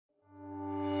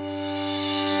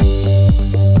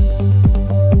Hello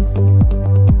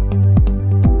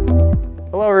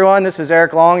everyone, this is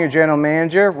Eric Long, your General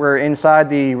Manager. We're inside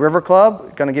the River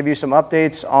Club. Going to give you some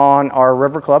updates on our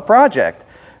River Club project.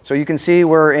 So you can see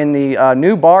we're in the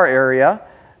new bar area.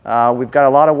 We've got a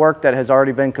lot of work that has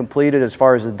already been completed as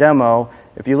far as the demo.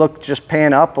 If you look, just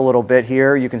pan up a little bit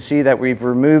here, you can see that we've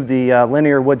removed the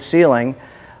linear wood ceiling.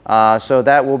 So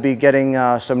that will be getting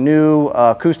some new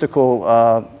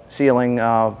acoustical ceiling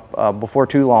before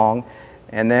too long.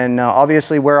 And then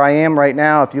obviously where I am right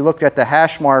now, if you look at the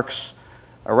hash marks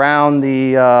around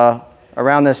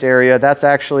this area, that's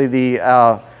actually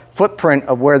the footprint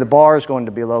of where the bar is going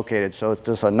to be located. So it's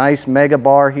just a nice mega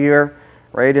bar here,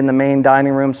 right in the main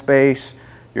dining room space.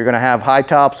 You're going to have high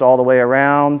tops all the way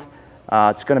around.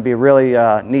 It's going to be a really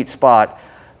neat spot.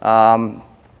 A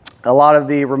lot of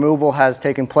the removal has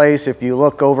taken place. If you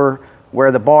look over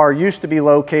where the bar used to be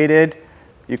located,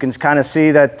 you can kind of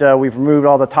see that we've removed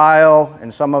all the tile,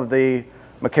 and some of the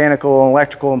mechanical,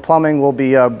 electrical, and plumbing will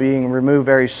be being removed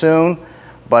very soon.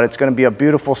 But it's going to be a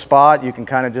beautiful spot. You can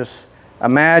kind of just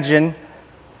imagine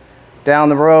down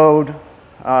the road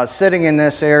sitting in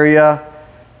this area,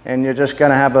 and you're just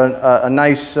going to have a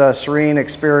nice serene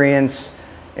experience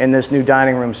in this new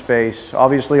dining room space.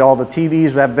 Obviously all the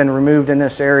TVs have been removed in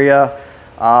this area.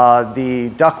 The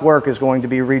ductwork is going to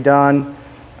be redone,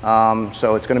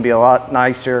 so it's going to be a lot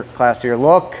nicer, classier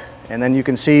look. And then you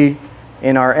can see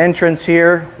in our entrance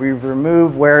here, we've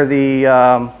removed where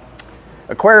the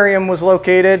aquarium was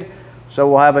located. So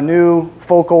we'll have a new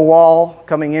focal wall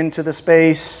coming into the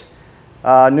space,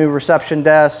 new reception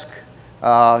desk,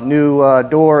 new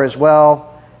door as well.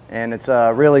 And it's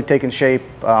really taken shape.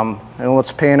 And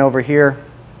let's pan over here.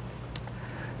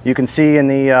 You can see in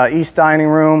the east dining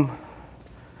room,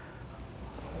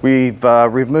 we've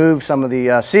removed some of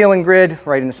the ceiling grid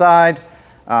right inside.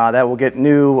 That will get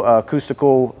new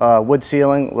acoustical wood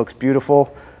ceiling. It looks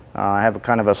beautiful. I have a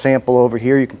kind of a sample over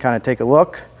here. You can kind of take a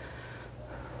look.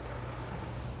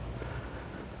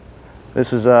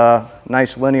 This is a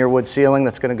nice linear wood ceiling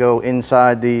that's going to go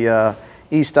inside the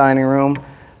east dining room.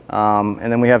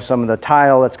 And then we have some of the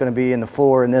tile that's going to be in the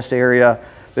floor in this area.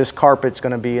 This carpet's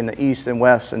going to be in the east and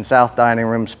west and south dining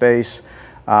room space.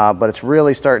 But it's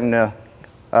really starting to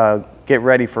get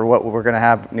ready for what we're going to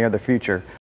have near the future.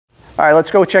 All right,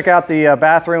 let's go check out the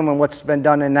bathroom and what's been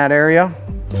done in that area.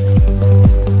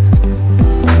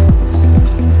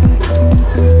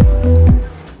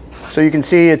 So you can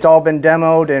see it's all been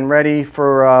demoed and ready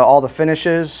for all the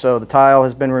finishes. So the tile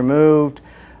has been removed.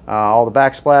 All the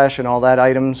backsplash and all that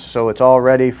items, so it's all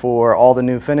ready for all the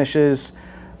new finishes.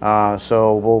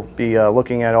 So we'll be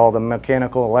looking at all the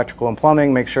mechanical, electrical, and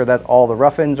plumbing, make sure that all the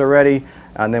rough-ins are ready,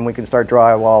 and then we can start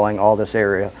drywalling all this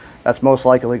area. That's most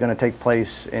likely going to take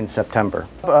place in September.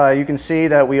 You can see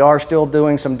that we are still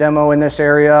doing some demo in this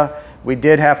area. We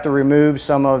did have to remove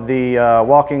some of the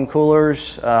walk-in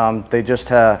coolers. They just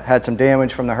had some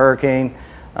damage from the hurricane.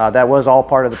 That was all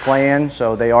part of the plan,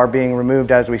 so they are being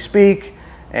removed as we speak,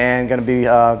 and going to be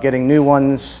getting new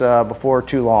ones before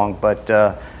too long, but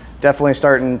definitely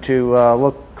starting to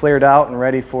look cleared out and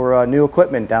ready for new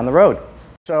equipment down the road.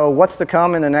 So what's to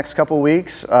come in the next couple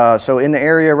weeks? So in the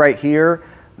area right here,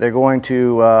 they're going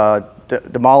to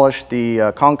demolish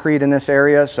the concrete in this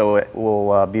area, so it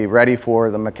will be ready for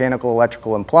the mechanical,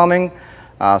 electrical, and plumbing.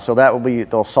 So that will be,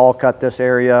 they'll saw cut this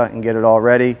area and get it all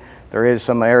ready. There is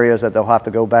some areas that they'll have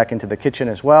to go back into the kitchen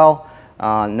as well.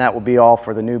 And that will be all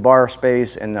for the new bar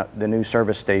space and the new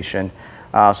service station.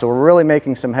 So we're really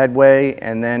making some headway,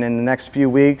 and then in the next few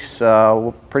weeks,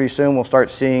 pretty soon we'll start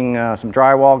seeing some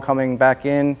drywall coming back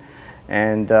in,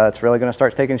 and it's really going to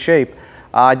start taking shape.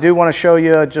 I do want to show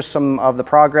you just some of the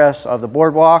progress of the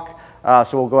boardwalk,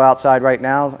 so we'll go outside right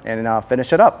now and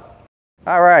finish it up.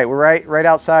 All right, we're right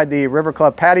outside the River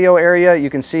Club patio area. You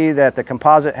can see that the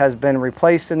composite has been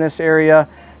replaced in this area.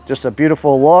 Just a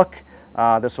beautiful look.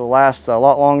 This will last a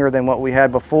lot longer than what we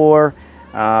had before.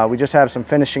 We just have some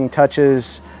finishing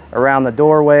touches around the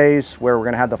doorways where we're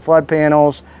going to have the flood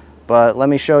panels, but let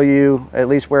me show you at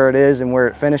least where it is and where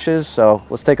it finishes. So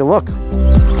let's take a look.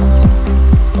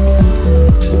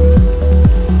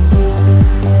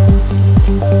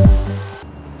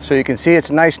 So you can see it's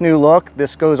a nice new look.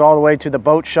 This goes all the way to the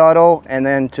boat shuttle and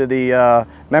then to the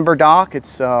member dock.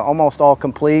 It's almost all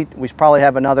complete. We probably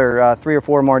have another 3 or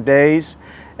 4 more days.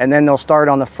 And then they'll start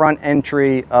on the front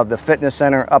entry of the fitness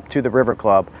center up to the River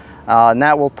Club. And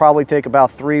that will probably take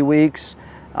about 3 weeks.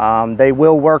 They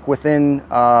will work within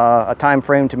a time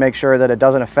frame to make sure that it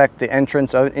doesn't affect the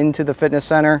entrance into the fitness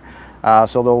center.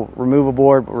 So they'll remove a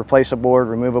board, replace a board,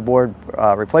 remove a board,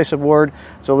 replace a board.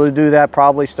 So they'll do that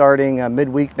probably starting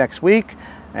midweek next week.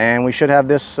 And we should have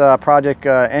this project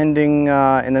ending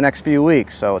in the next few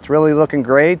weeks. So it's really looking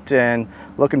great, and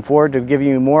looking forward to giving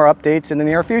you more updates in the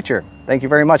near future. Thank you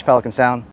very much, Pelican Sound.